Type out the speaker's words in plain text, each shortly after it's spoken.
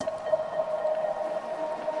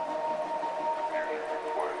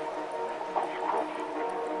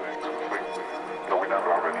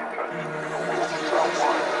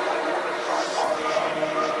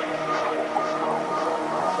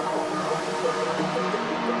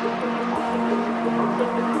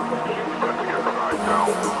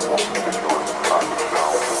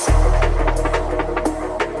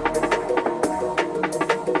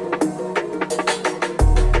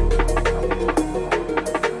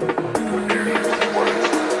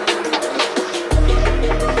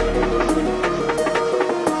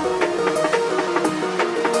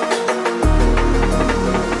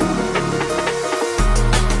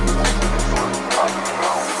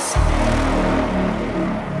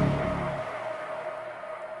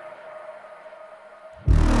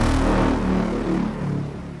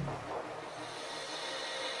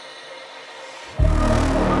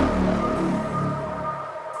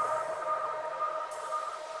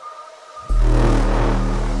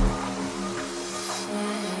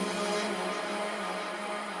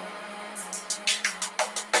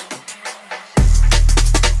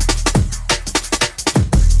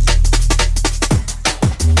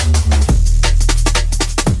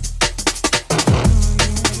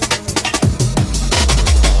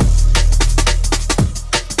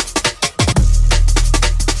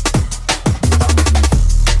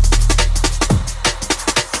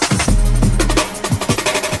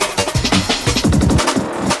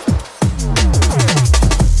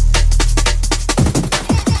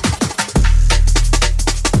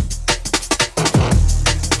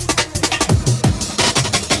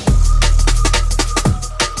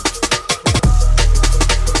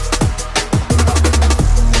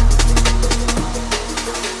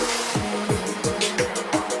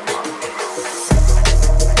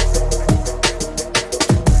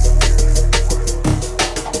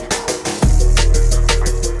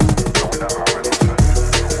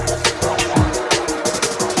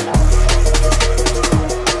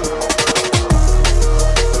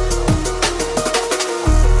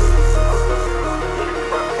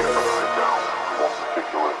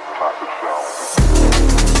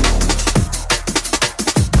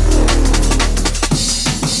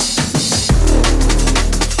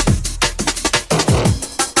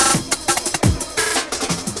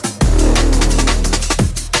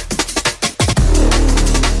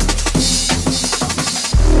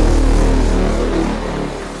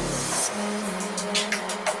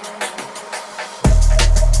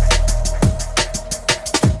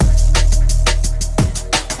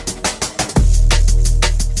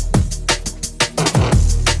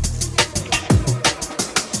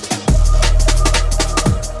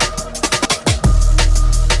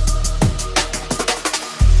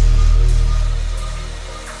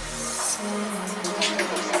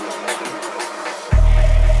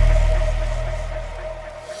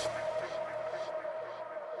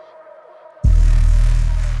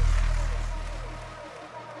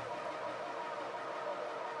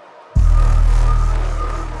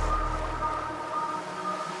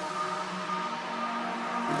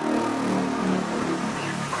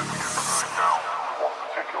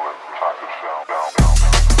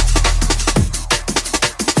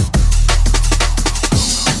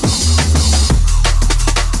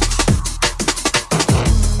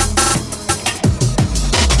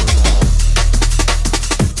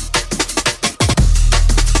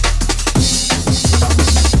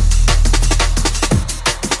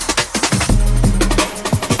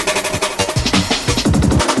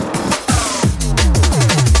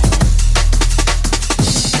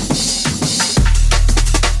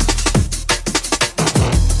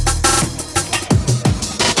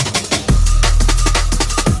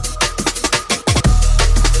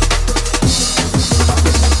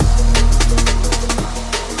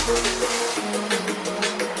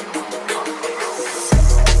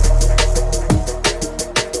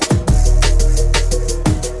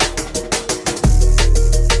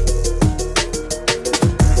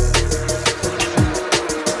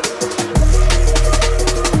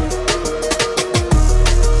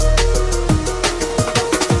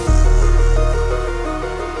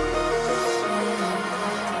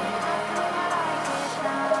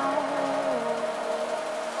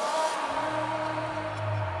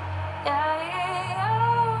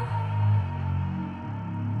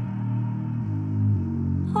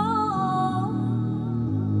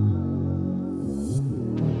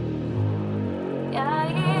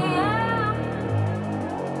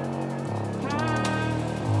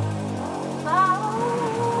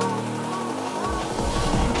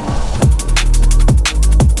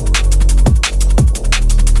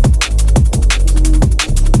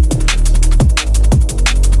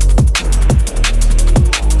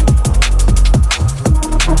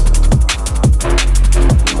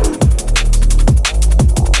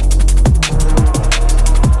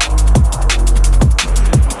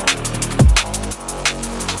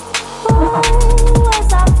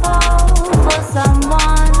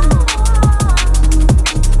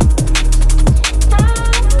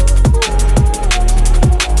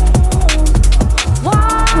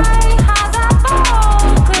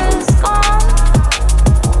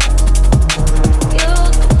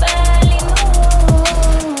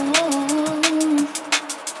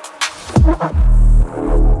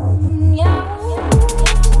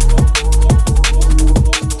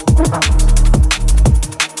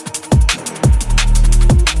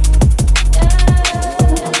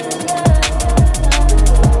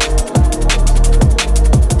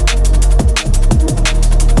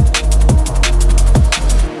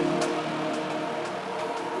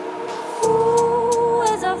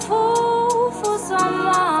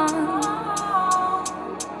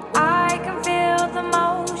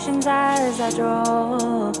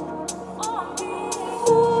drove.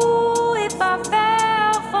 Ooh, if I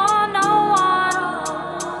fell for no one,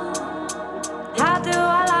 how do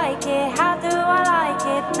I like it? How do I like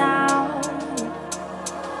it now?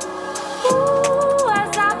 Ooh,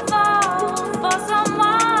 as I fall for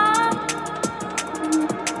someone,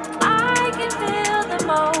 I can feel the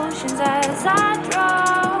motions as I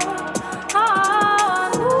drove. Oh,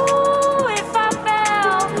 ooh, if I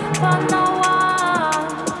fell for no one,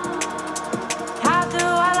 how do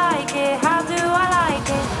I like it? How do I like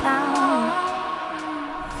it now?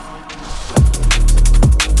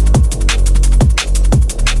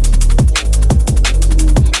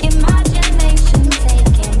 Imagination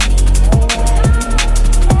taking me away.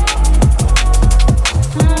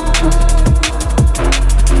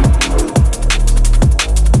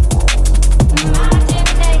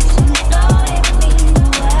 Imagination floating me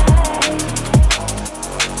away.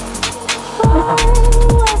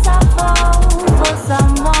 Ooh, as I fall for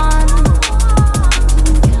someone.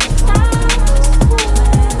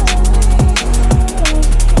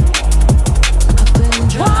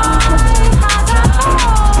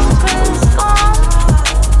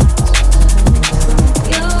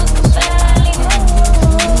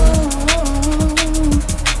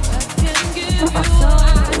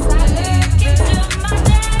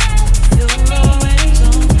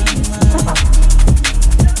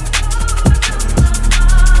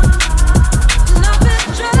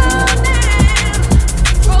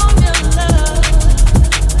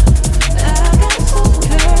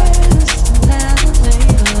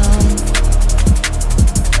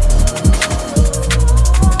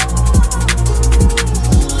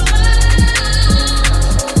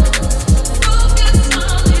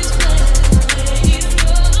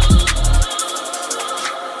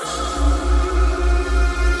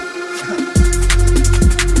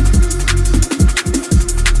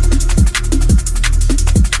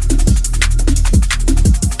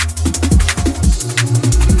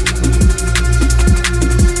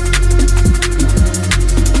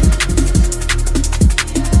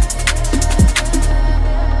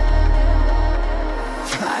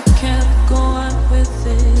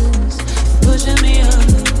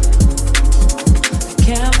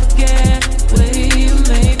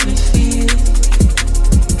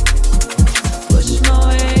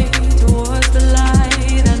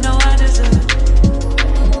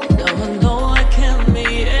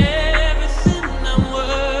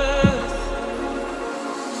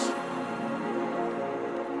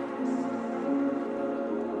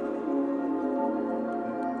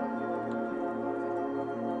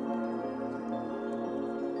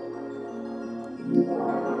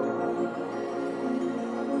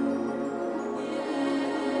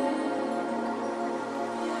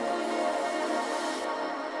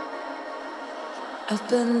 I've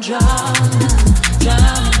been drowning in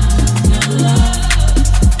your love.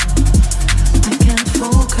 I can't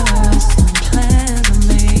focus on plans I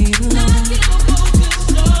made alone.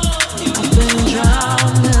 I've been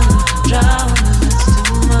drowning, it's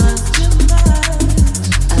too much.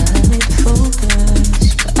 I need to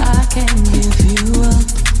focus, but I can't give you up.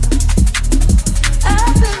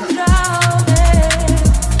 I've been drowning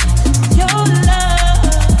in your love.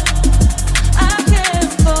 I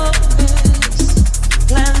can't focus.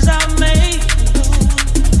 Plans I made,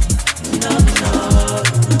 no, no,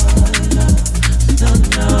 no, no, no,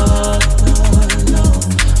 no, no,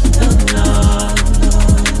 no,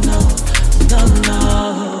 no, no, no.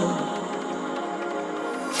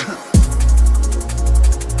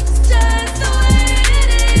 Just the way it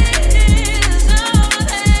is, I'm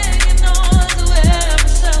hanging on to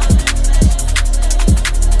every sound you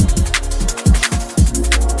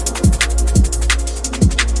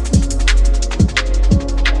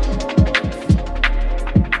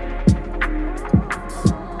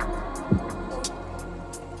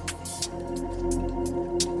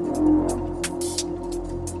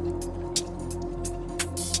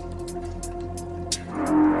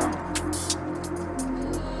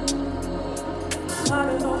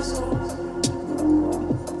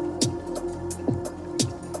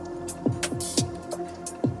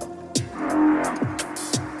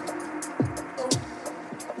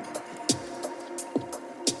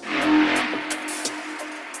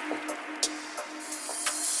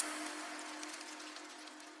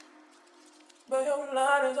But your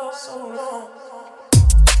line is all so long.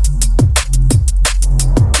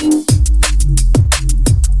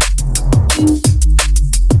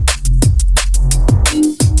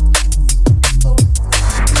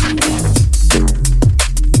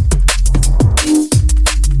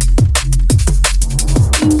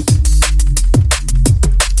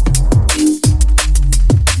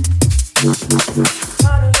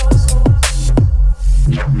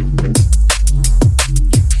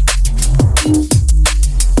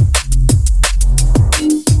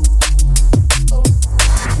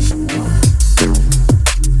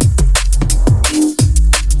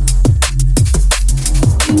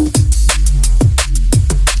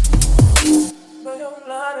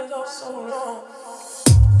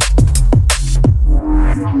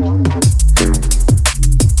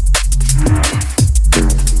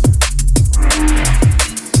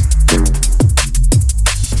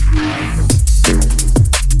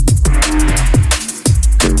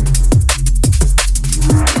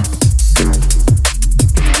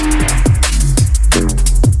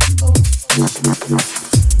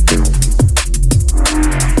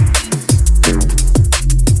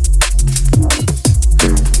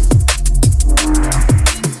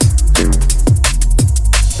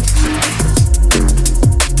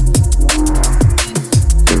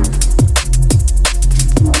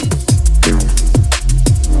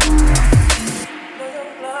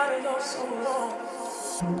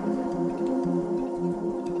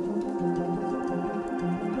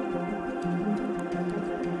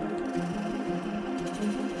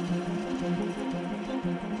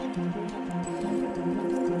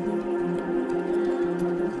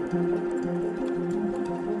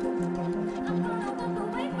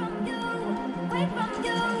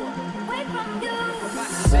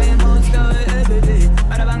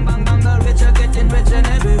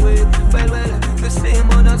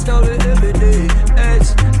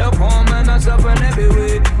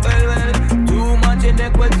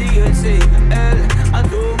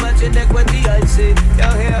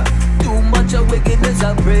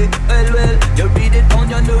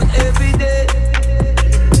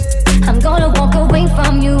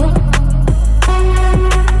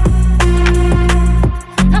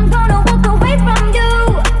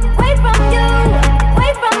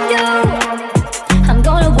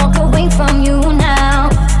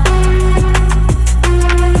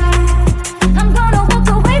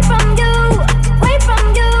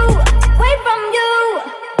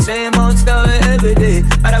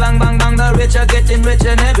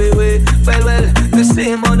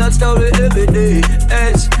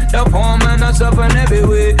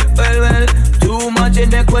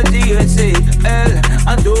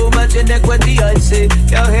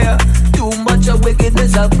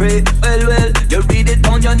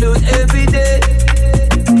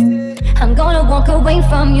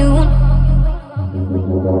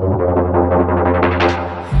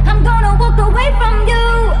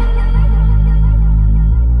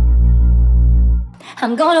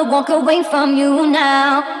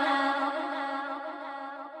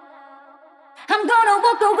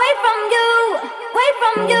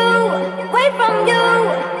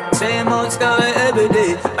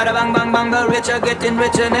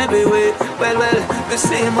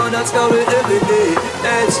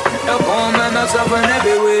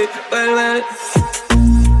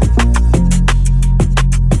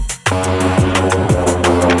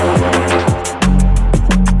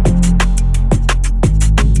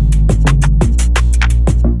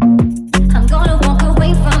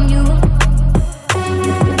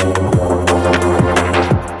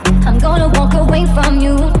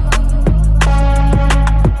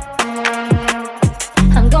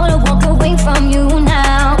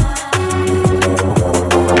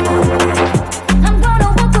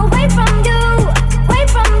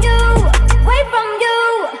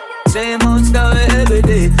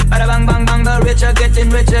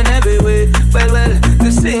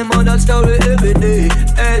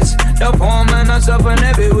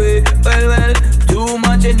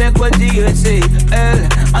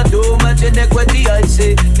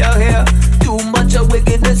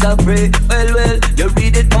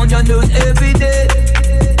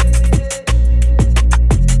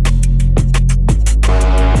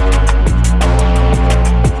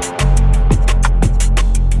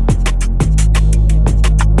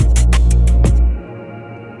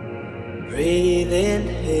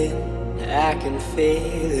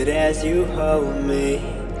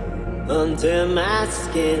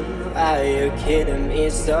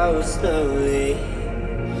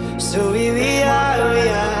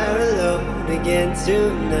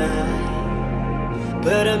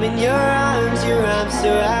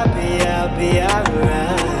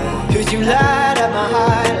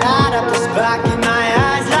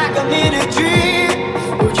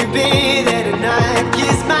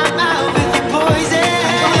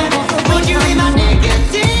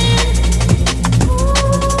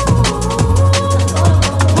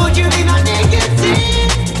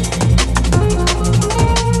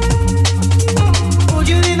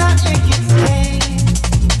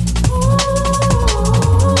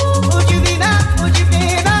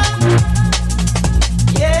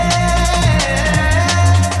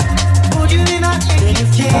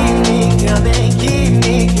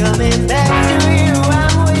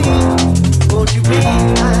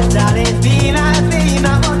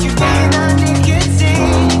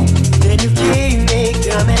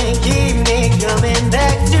 Coming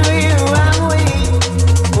back to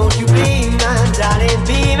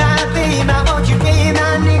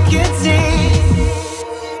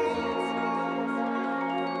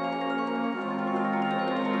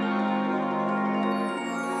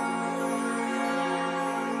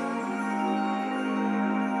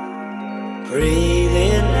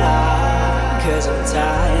Breathing hard, cause I'm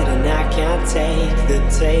tired and I can't take the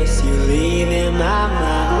taste you leave in my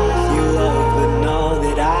mouth. You love but know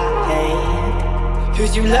that I hate.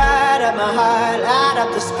 Cause you light up my heart, light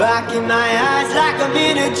up the spark in my eyes like I'm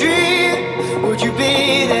in a dream. Would you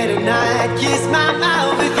be there tonight? Kiss my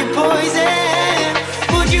mouth with your poison.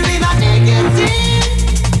 Would you be my nicotine?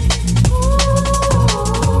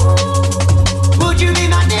 Would you be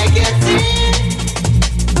my nicotine?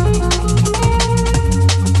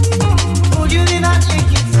 Would you be my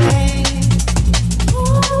nicotine?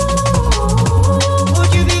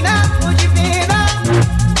 Would you be my, would you be my?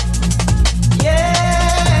 Yeah.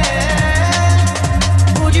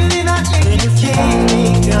 Would you be my nicotine?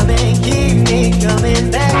 Keep me coming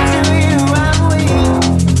back to you, I'm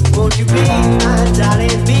weak. Won't you be my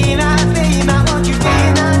darling, be my, won't you be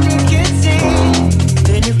my nicotine?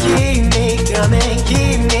 Then you keep me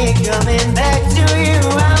coming back to you,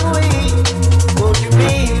 I'm weak. Won't you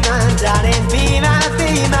be my darling, be my,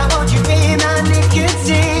 won't you be my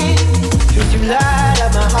nicotine? Cause you light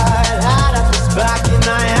up my heart, light up the spark in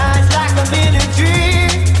my eyes like I'm in a dream.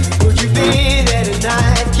 Would you be there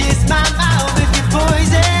tonight? Kiss my mouth with your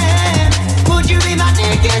poison. Would you be my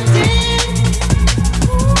nicotine?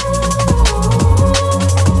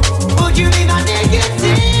 Would you be my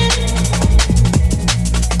nicotine?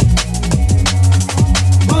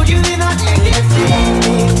 Would you be my nicotine?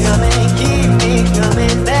 Keep me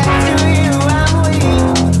coming back to you, I'm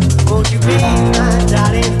weak. Won't you be my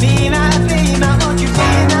darling, be my, won't you be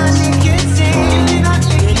my nicotine?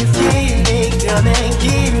 Can you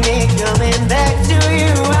keep me coming back to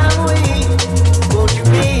you, I'm weak. Won't you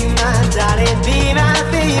be my darling, be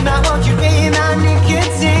my, won't you be my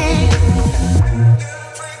nicotine?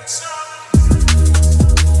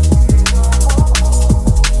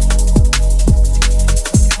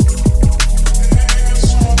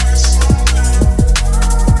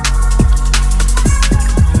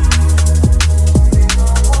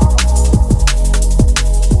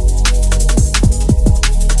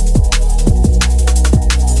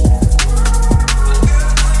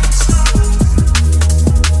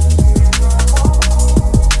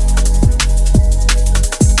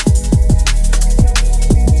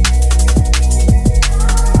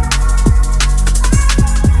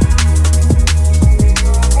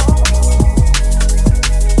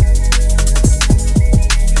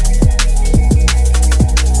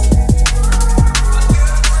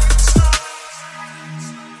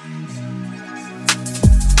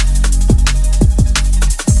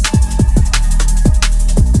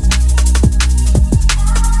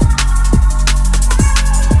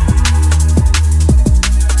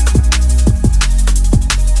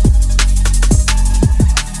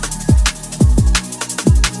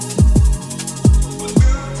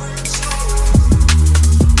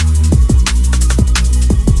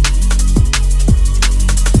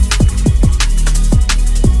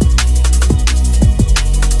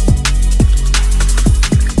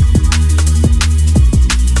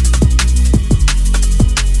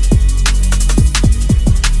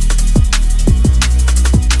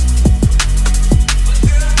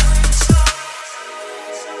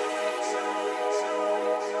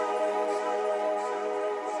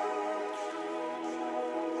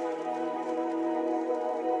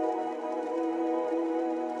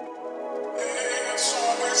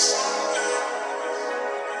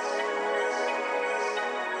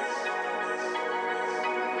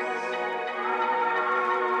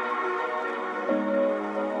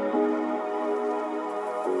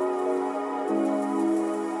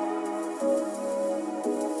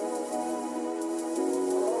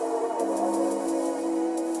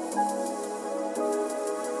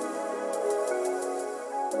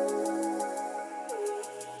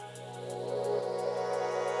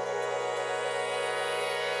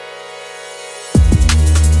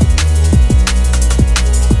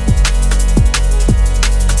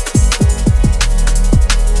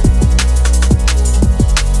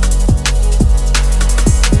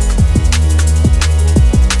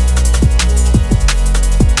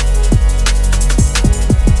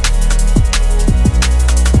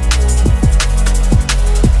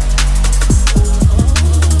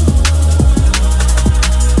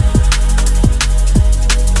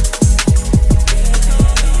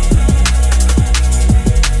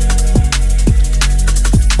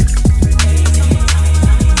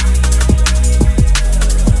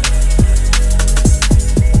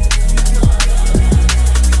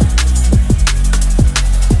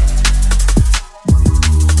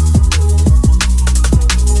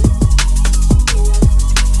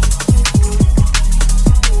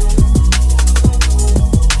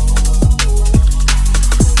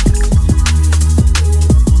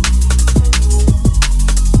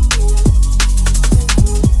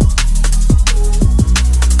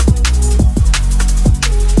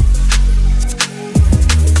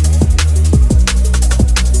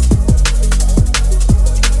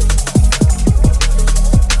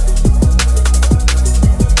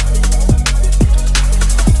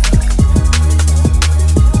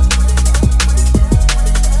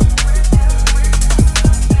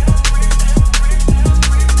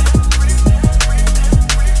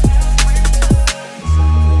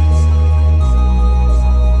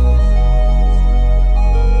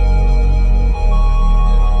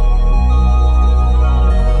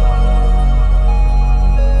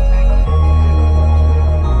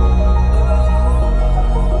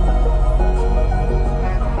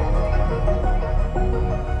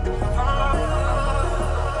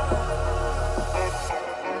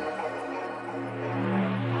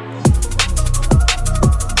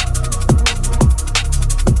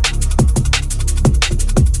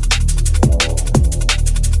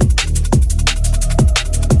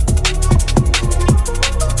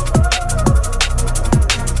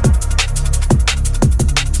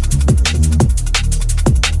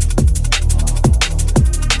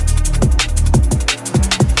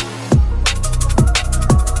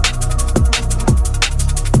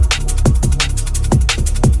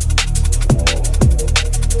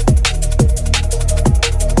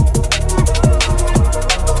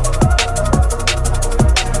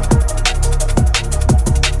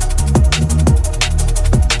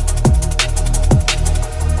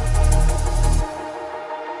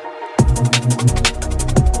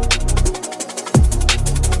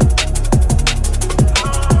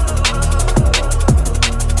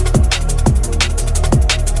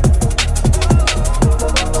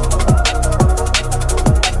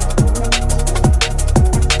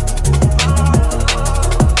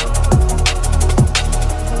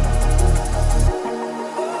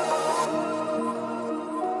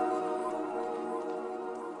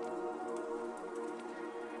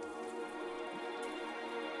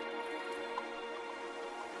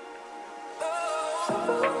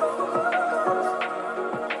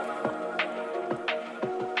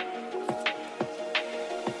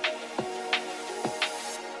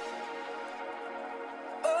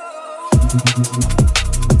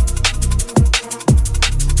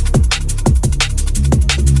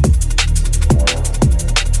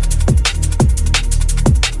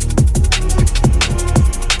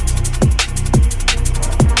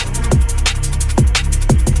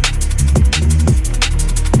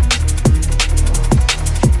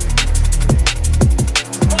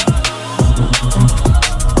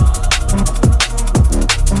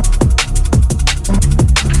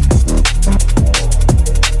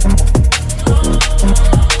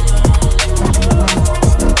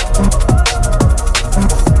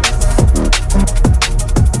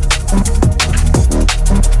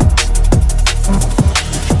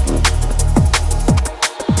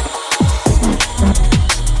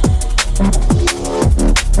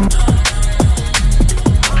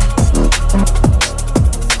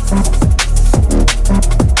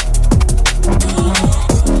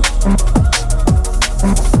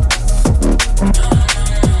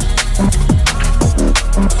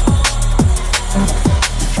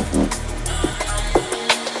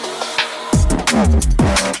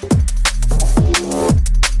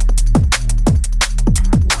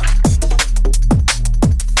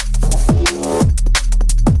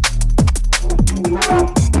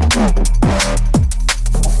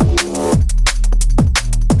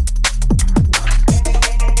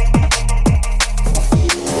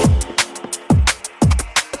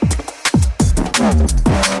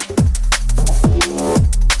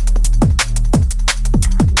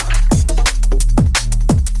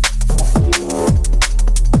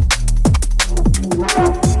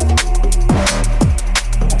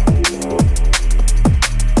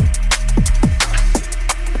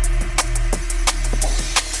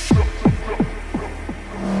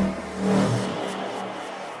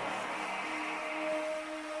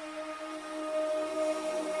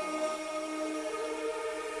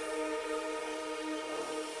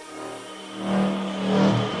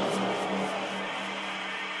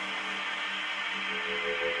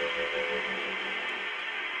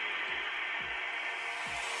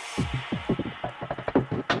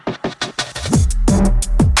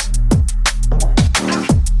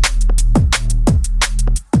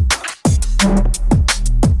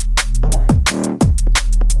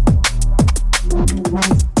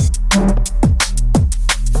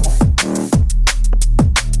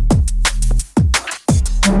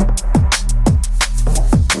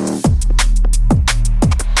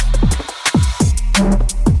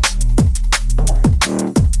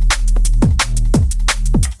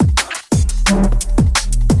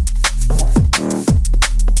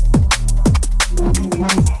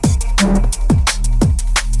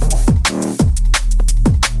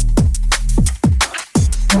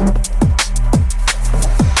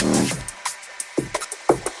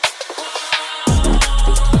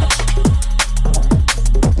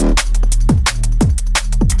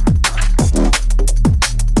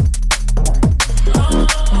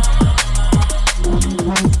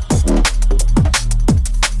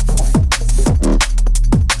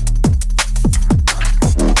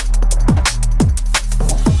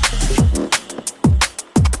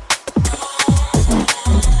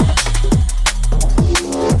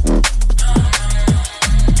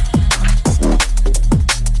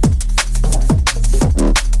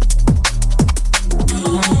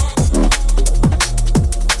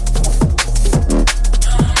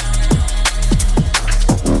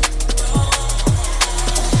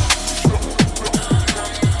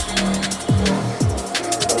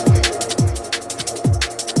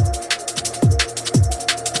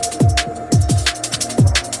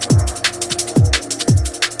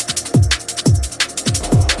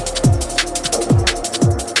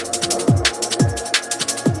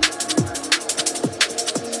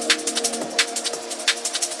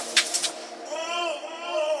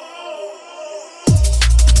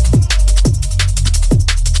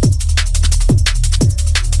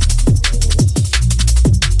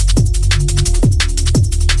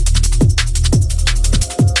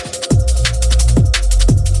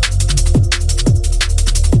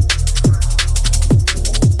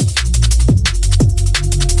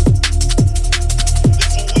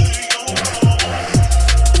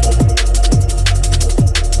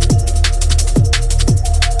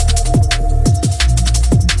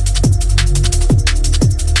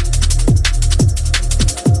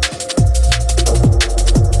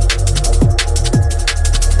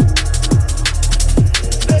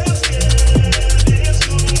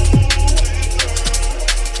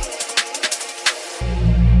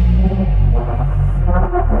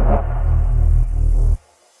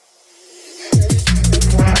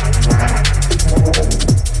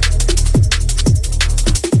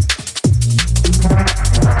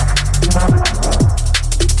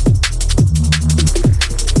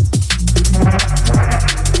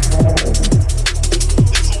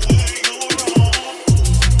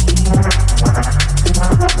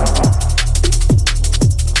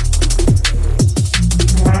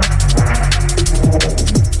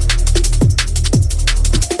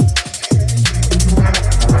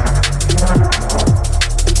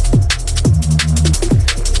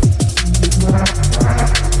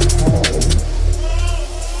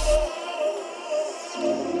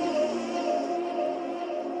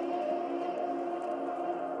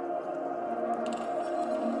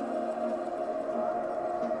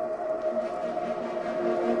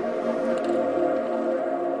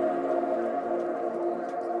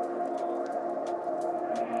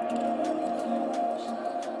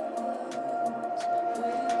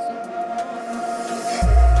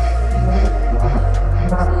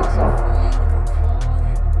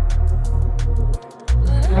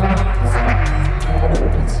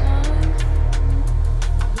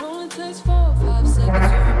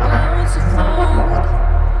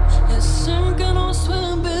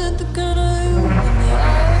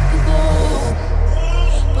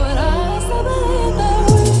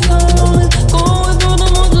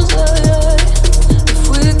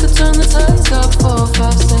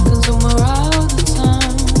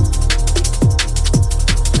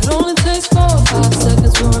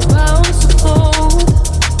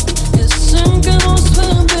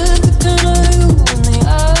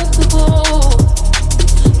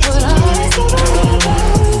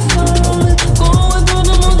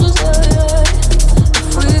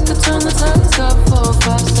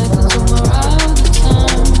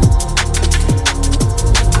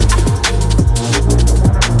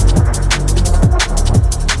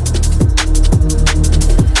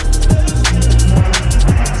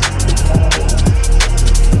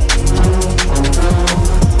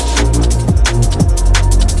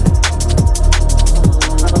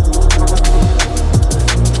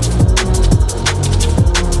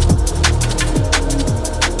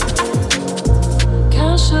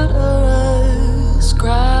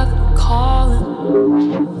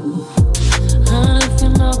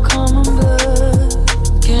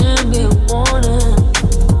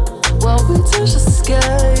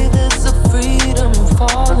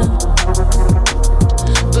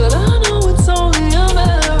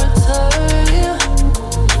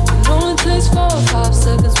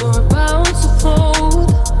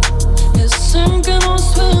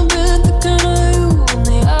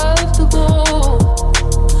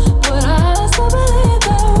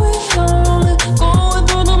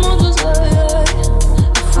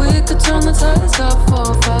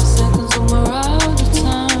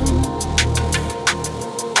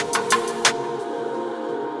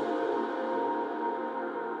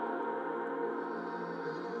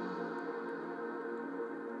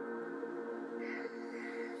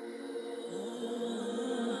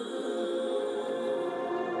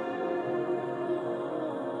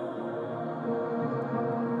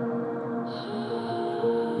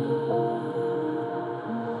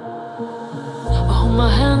 my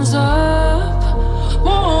hands up.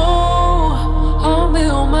 Whoa, hold me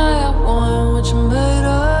on my I want what you made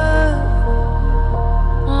of.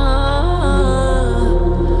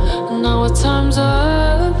 Now our time's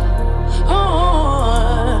up.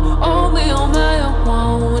 Oh, hold me on my I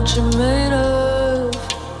want what you made of.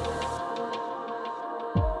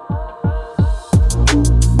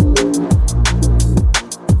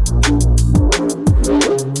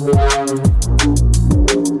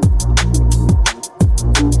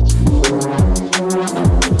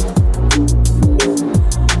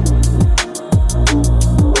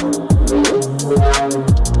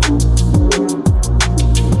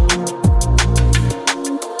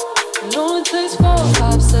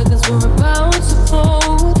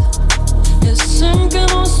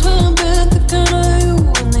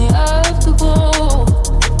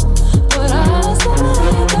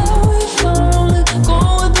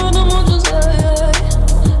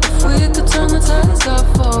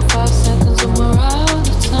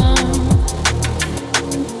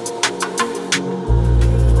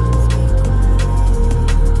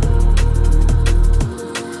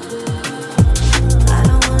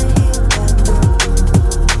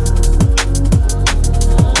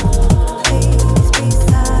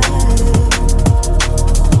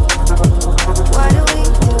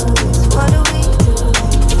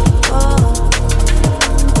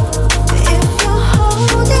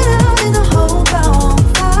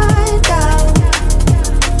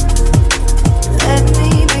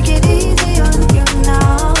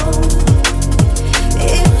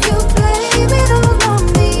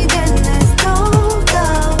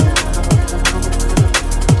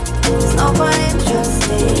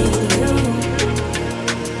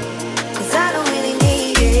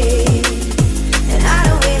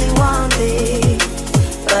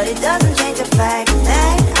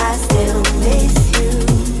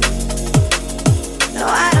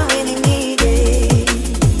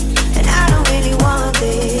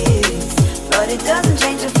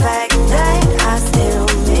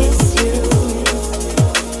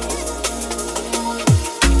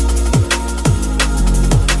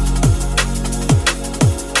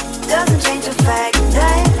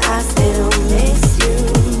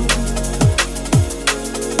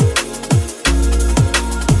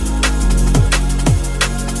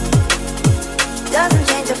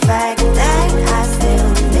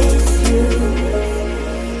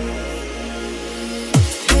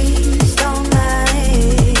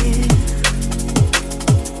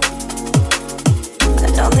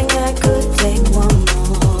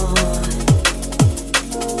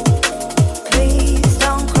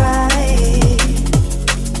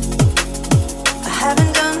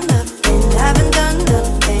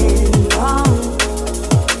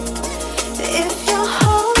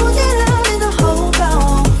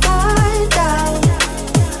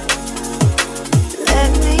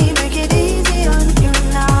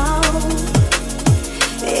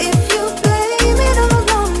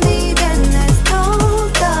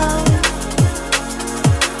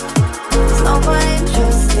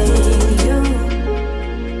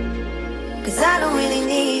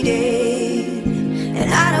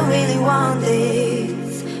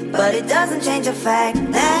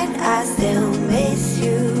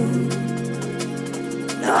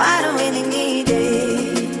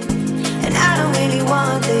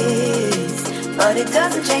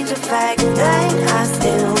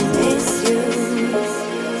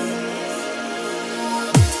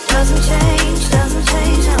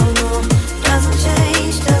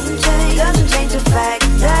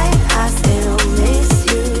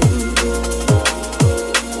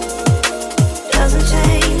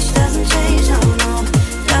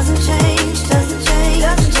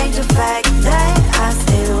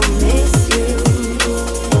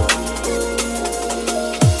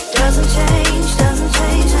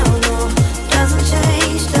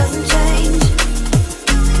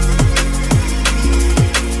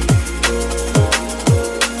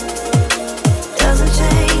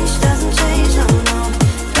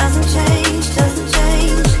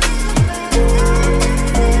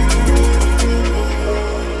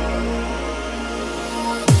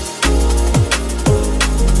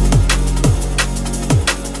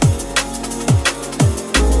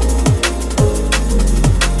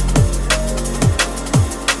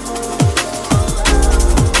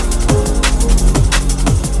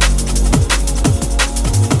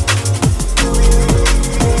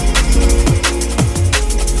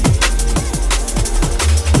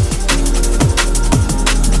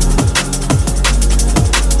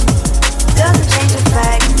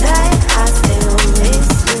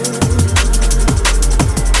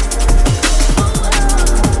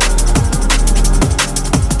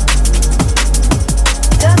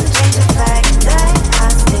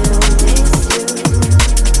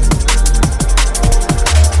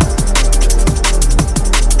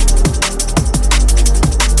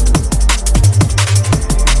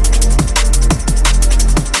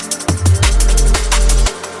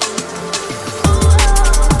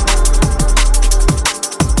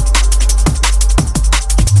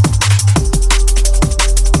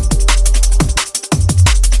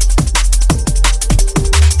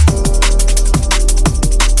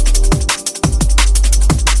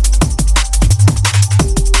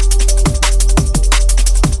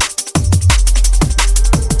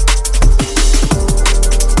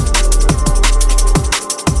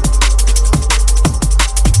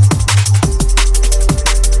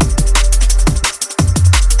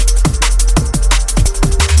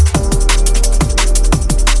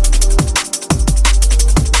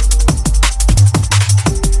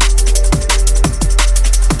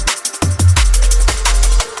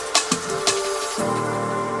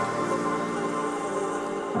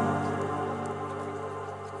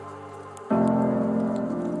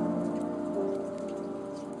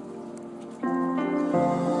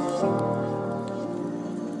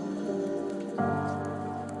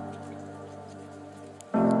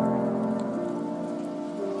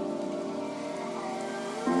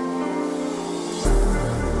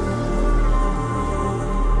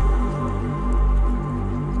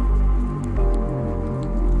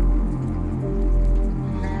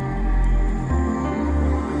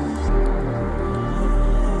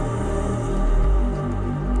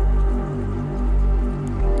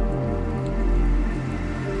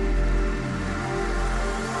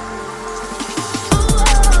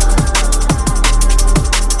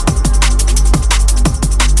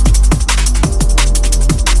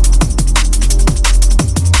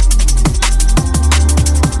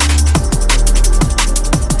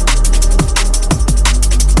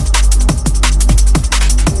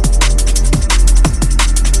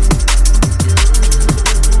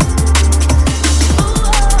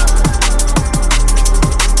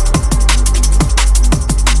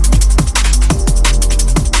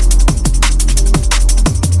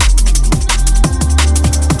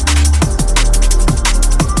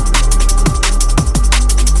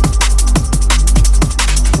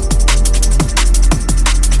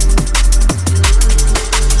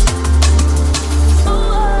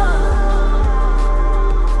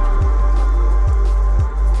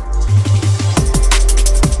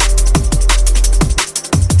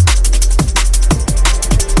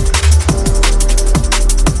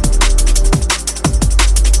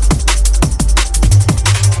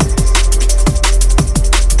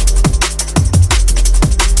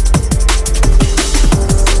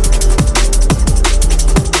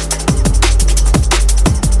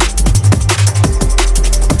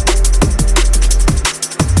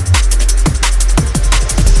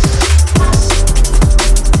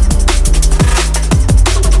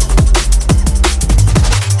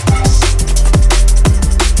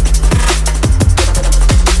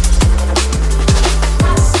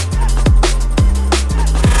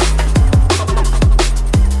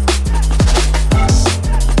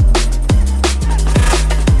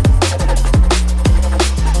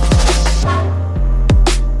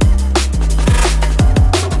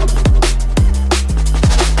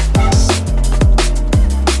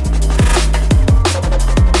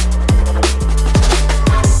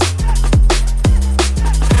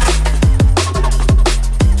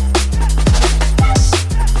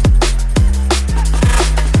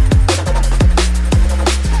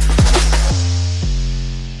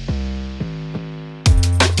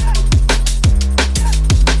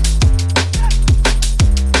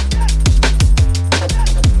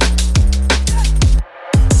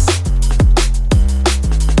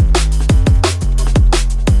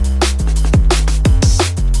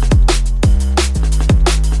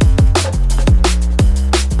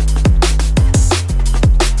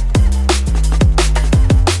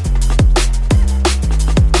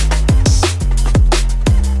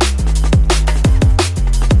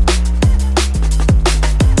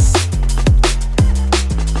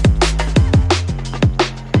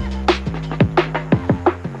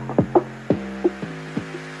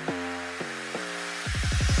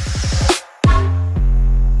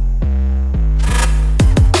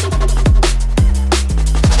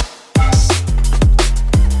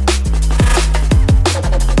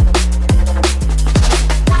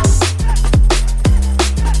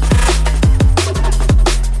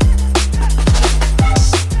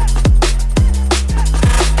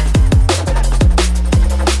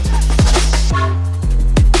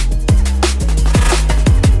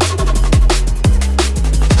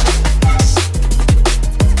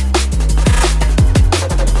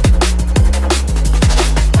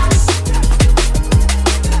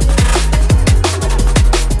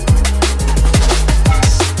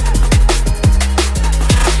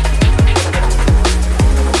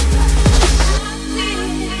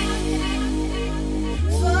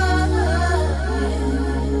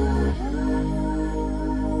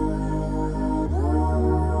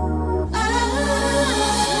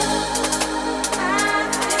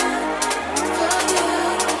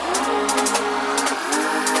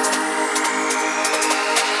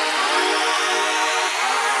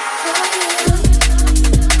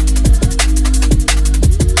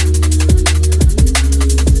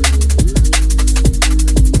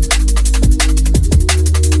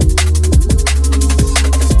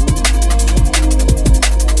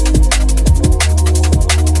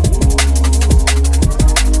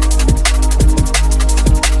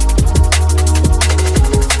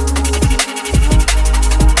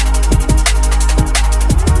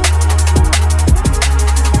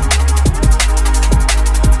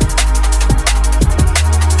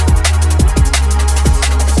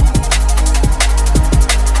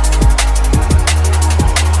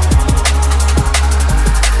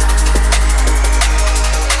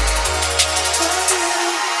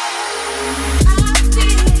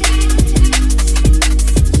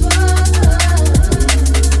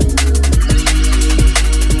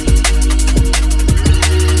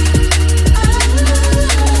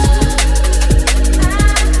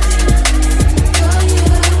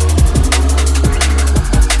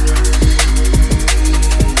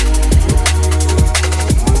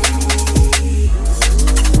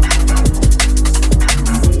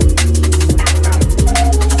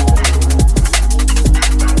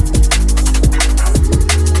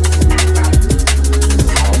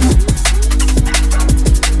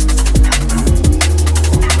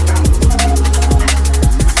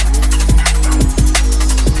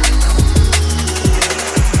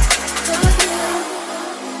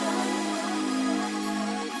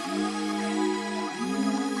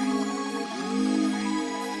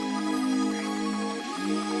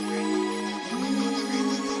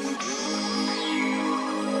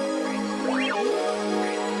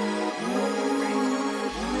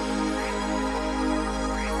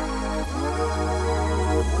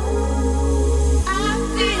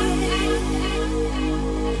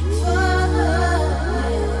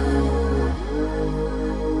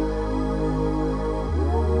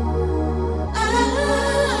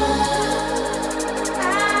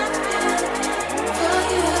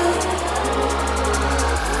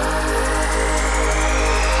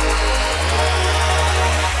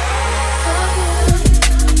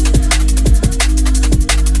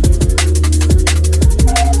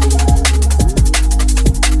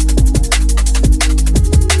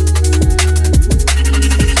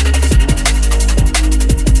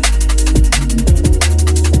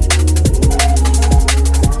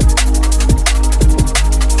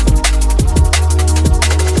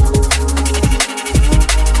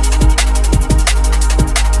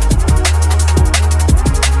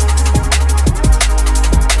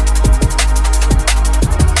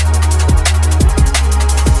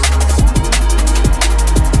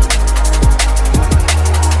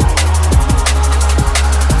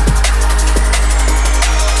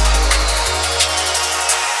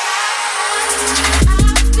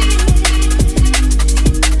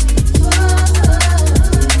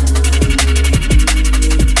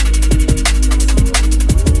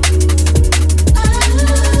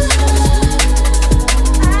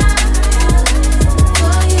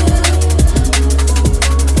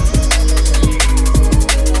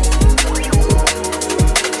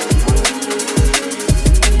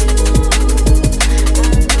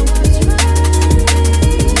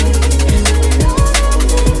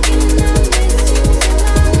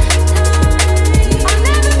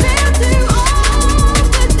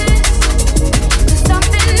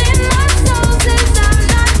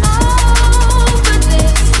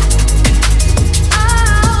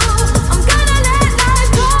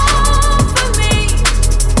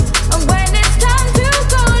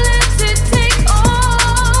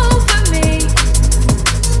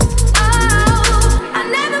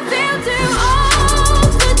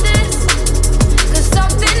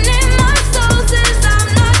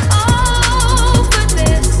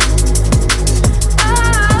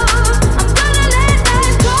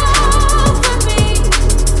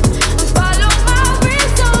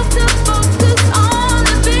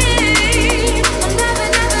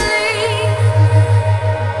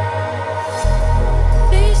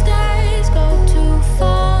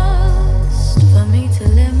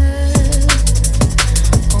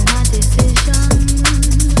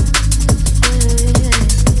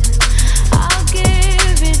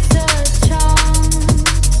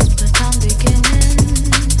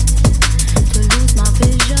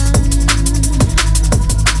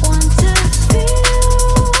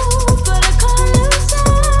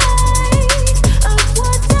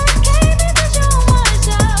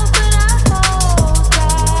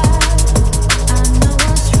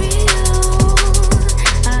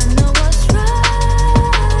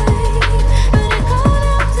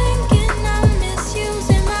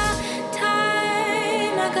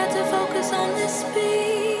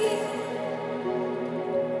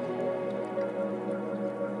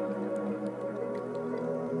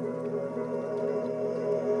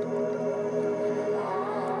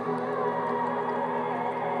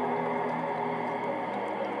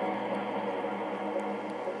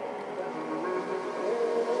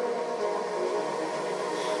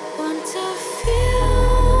 to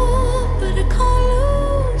feel, but I can't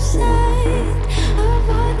lose sight of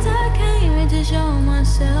what I came here to show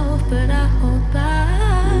myself. But I hold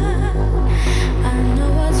back. I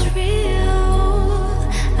know what's real,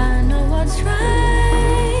 I know what's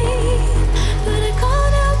right, but I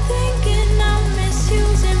can't help thinking I'm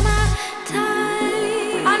misusing my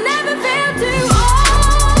time. I never feel too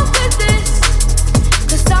old for this,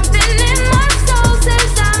 'cause something in my soul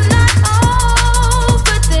says I'm not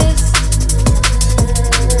over this.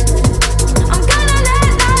 I'm gonna let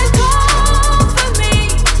life go for me,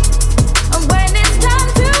 and when it's time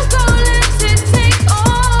to go, let it take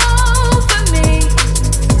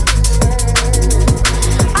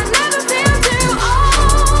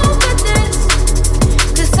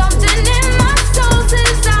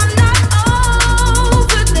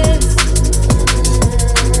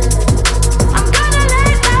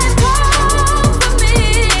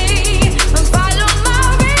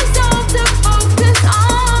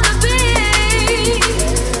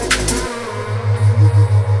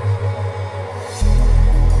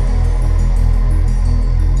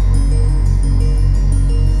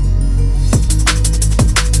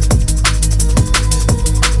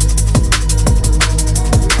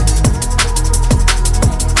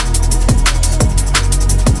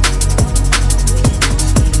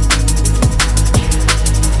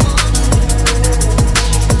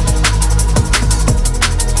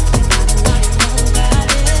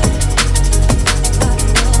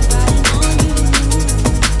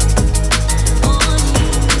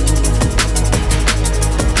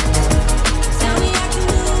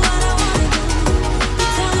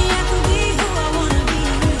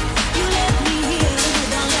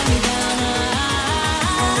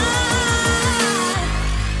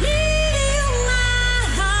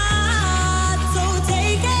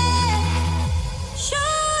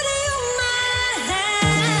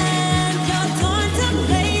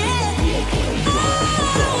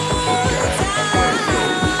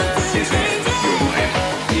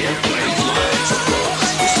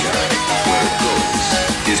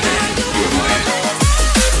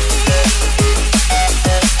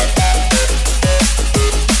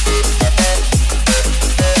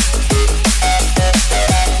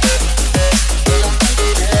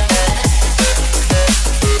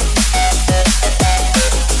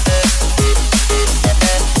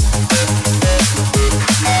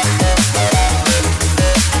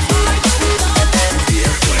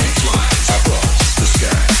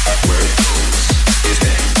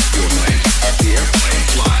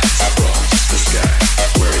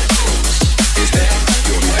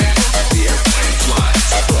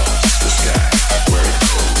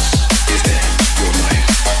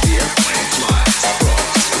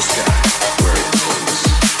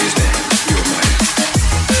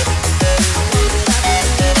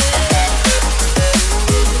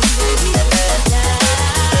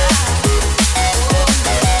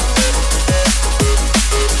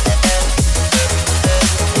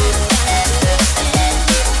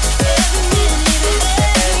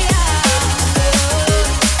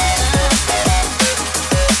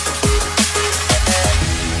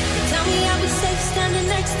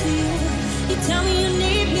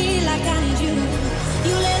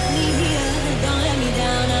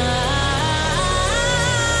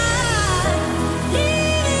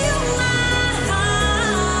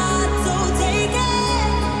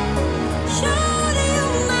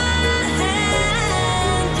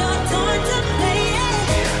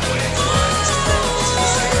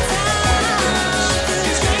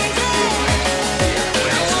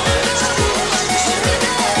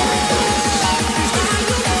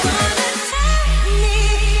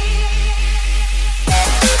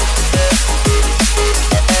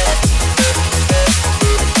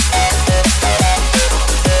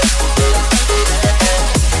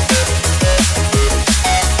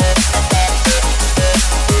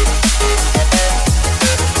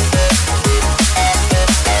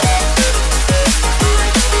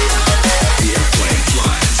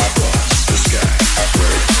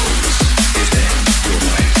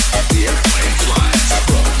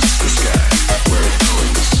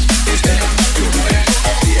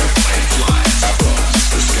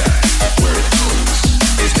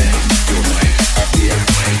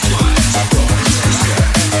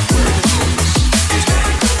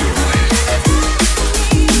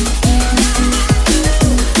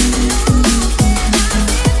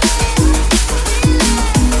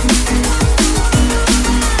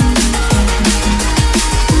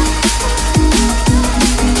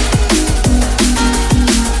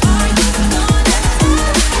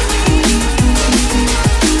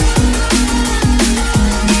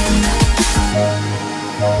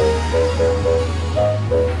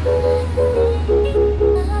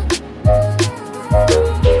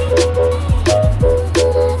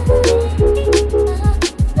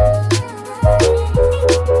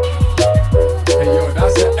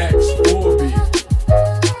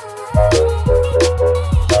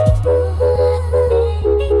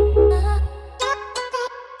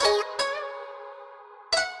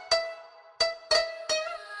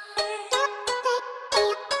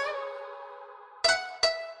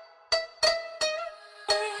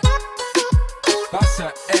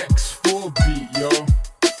that X4 beat, yo.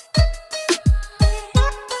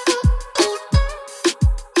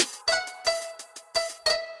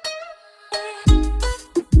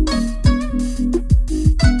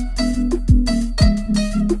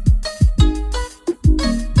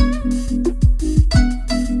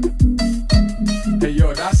 Hey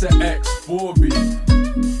yo, that's an X4 beat.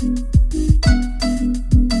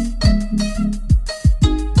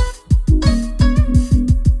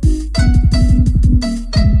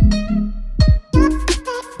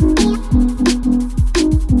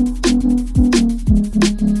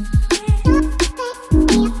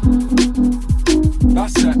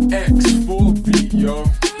 That's an X4 beat, yo.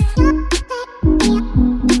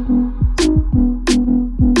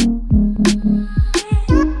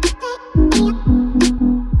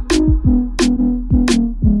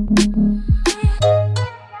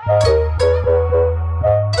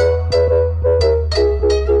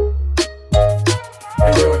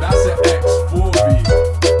 Hey yo, that's an X4 beat.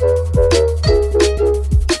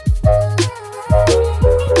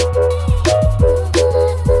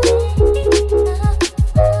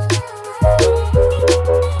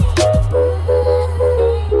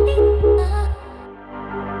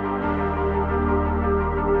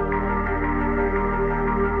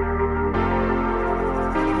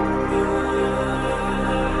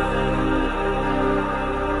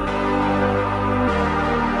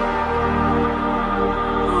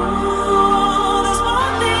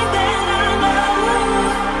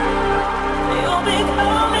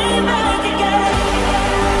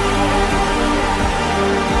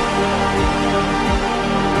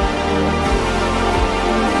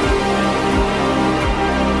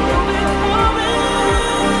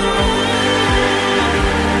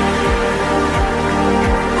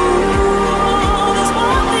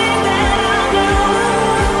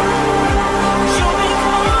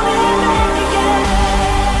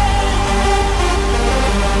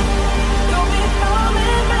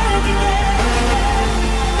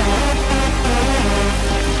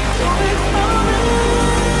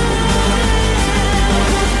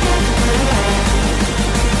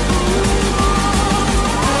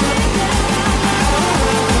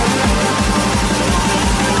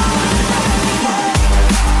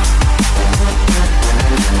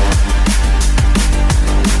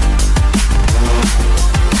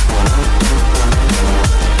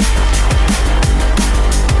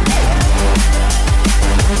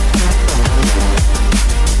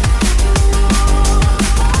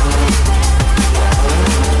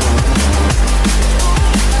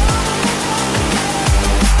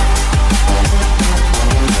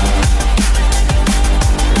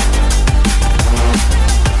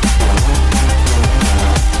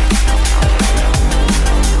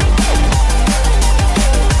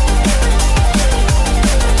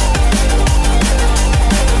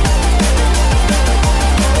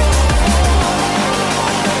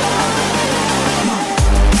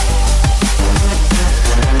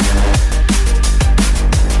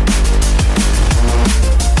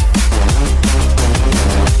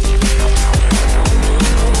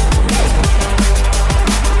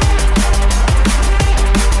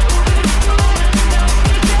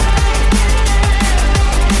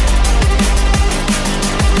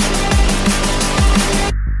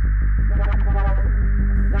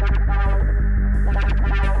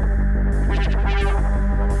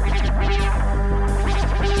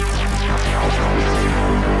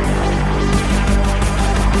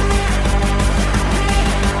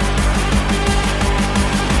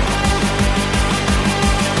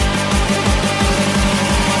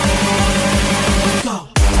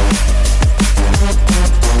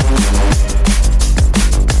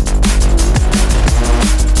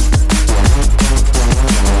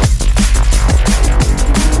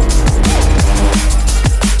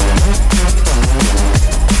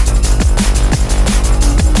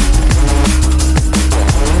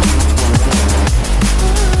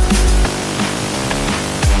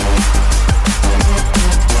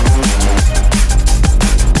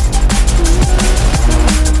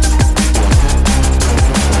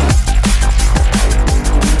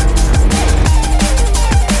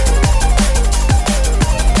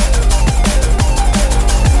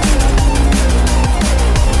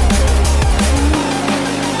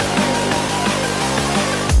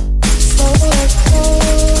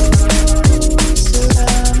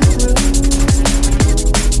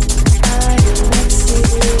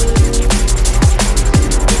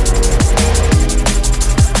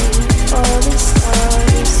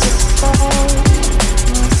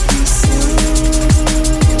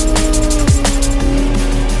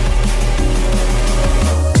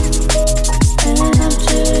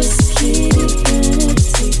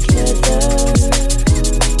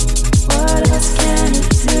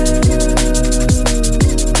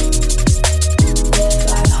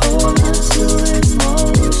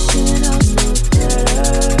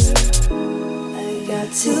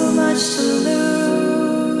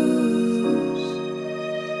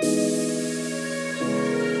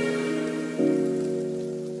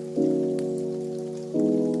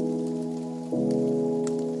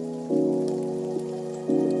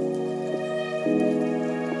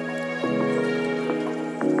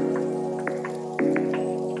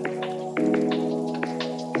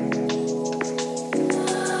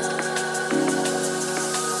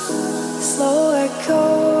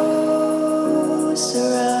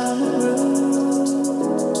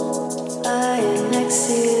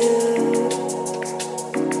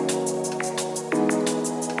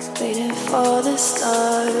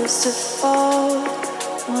 stars to fall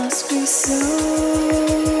must be soon.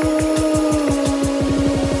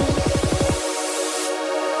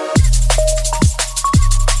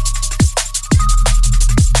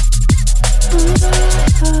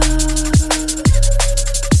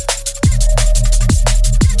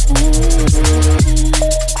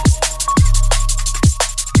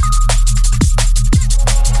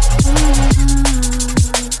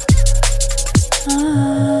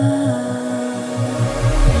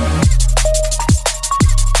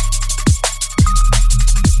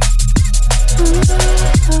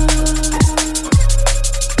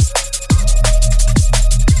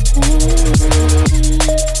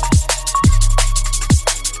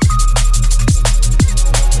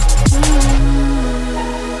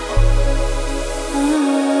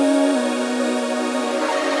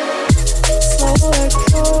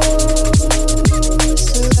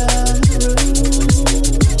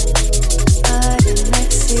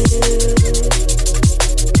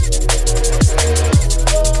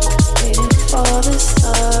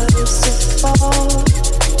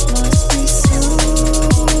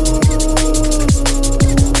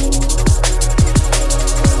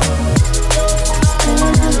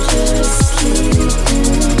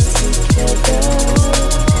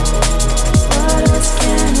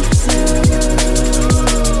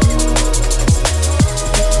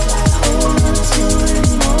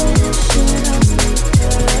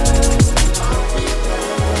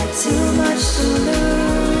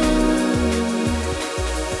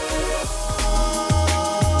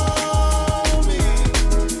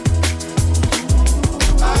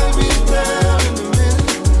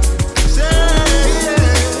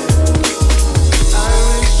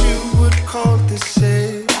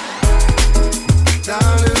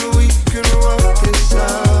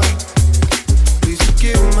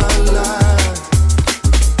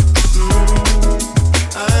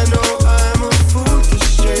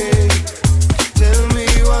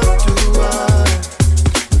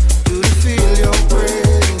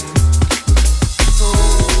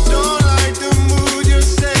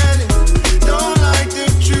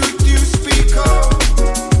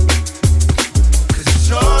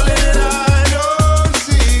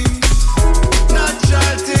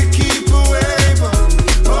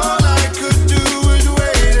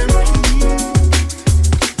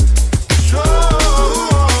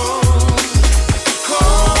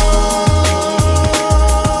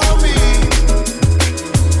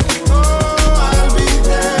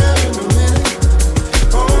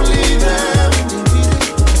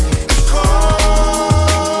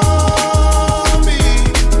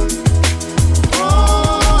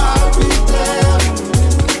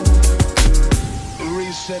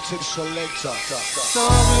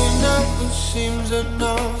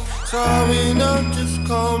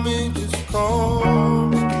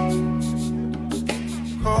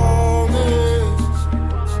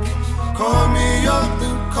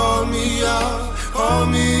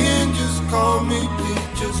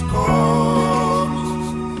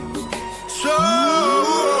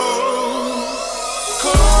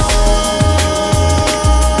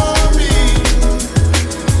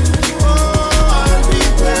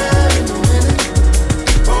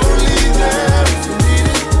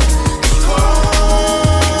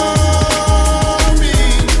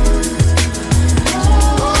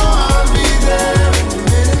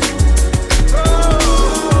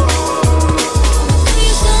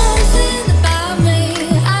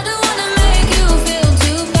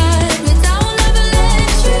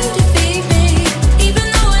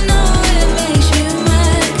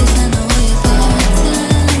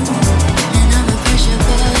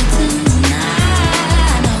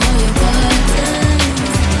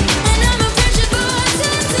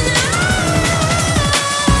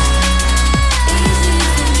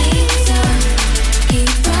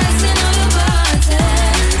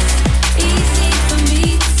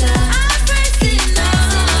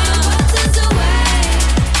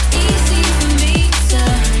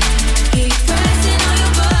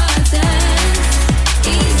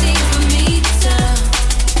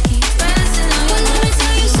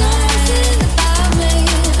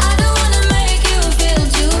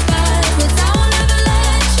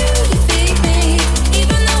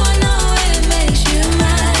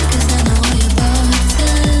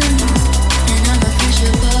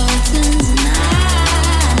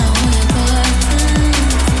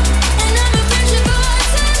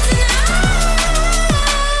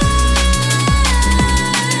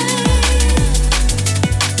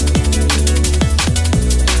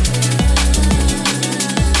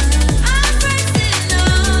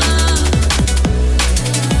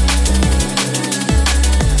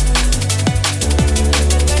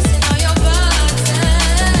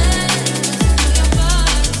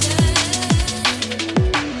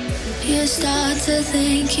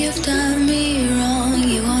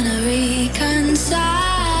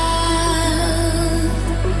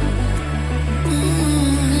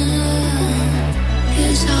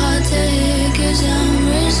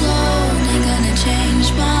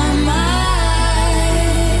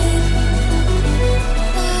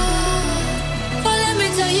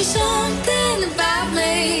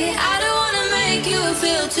 me. I don't wanna make you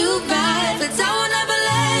feel too bad, but I will never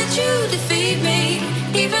let you defeat me.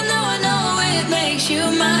 Even though I know it makes you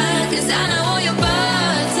mad, 'cause I know all your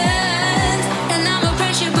buttons, and I'ma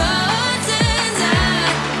press your buttons.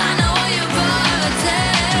 I know all your buttons,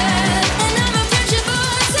 and I'ma press your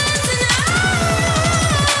buttons, and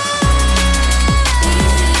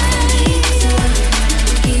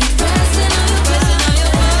keep pressing on your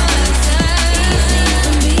buttons. Easy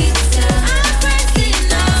for me to, I'm pressing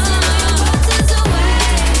on your buttons away.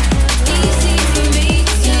 Easy for me,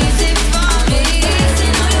 easy for me.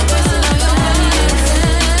 Pressing on your buttons.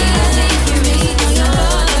 Easy for me, on your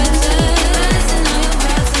buttons. Pressing on your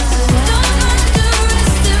buttons. Don't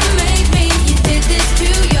underestimate me. You did this to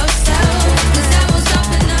yourself, 'cause I was up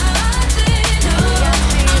and nothing.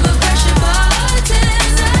 I'ma press your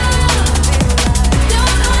buttons.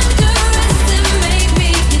 Don't underestimate me.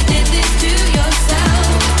 You did this to yourself,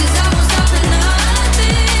 'cause I was up and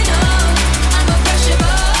nothing. I'ma press your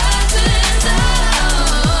buttons.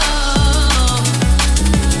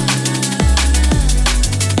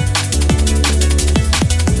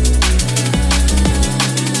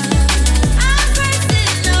 I'm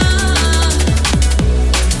pressing on.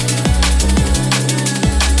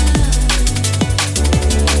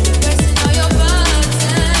 Pressing on your buttons.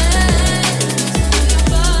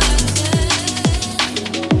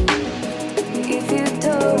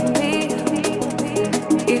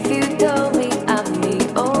 If you told me I'm the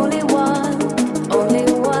only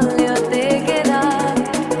one you're thinking of,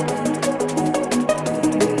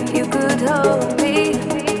 you could hold me,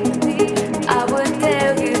 I would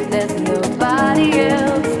tell you there's nobody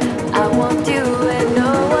else. I want you and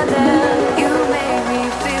no one else. You make me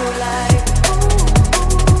feel like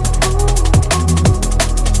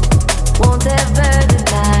won't ever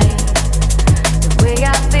deny the way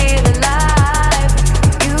I feel alive.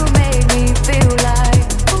 You make me feel like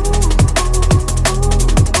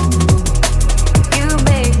you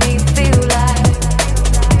make me feel like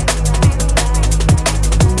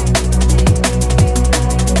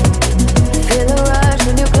feel a rush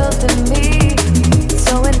when you're close to me,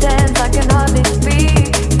 so intense I can hardly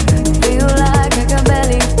speak. Feel like I can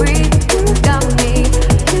barely breathe. You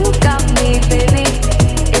got me, baby.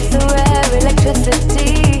 It's a rare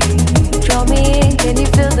electricity. Draw me in, can you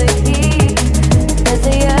feel the heat? There's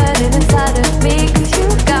a yearning inside of me, 'cause you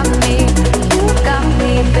got me,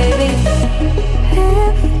 baby.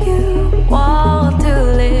 If you want to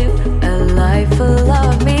live a life full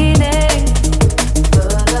of meaning,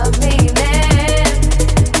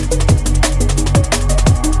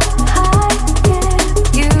 I give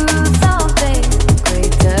you something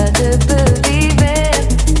greater to believe in.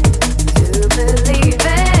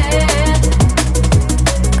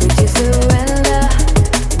 Could you surrender,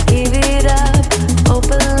 give it up,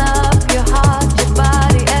 open up your heart, your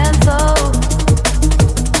body and soul,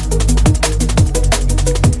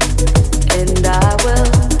 and I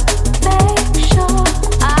will make sure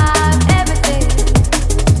I'm everything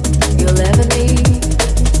you'll ever need.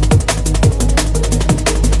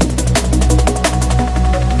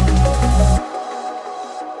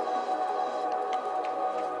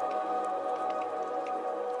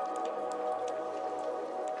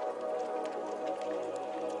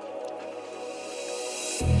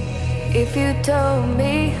 If you told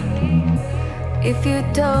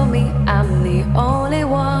me I'm the only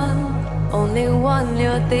one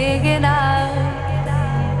you're thinking of,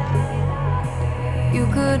 you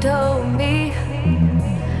could hold me,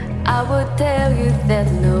 I would tell you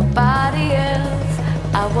there's nobody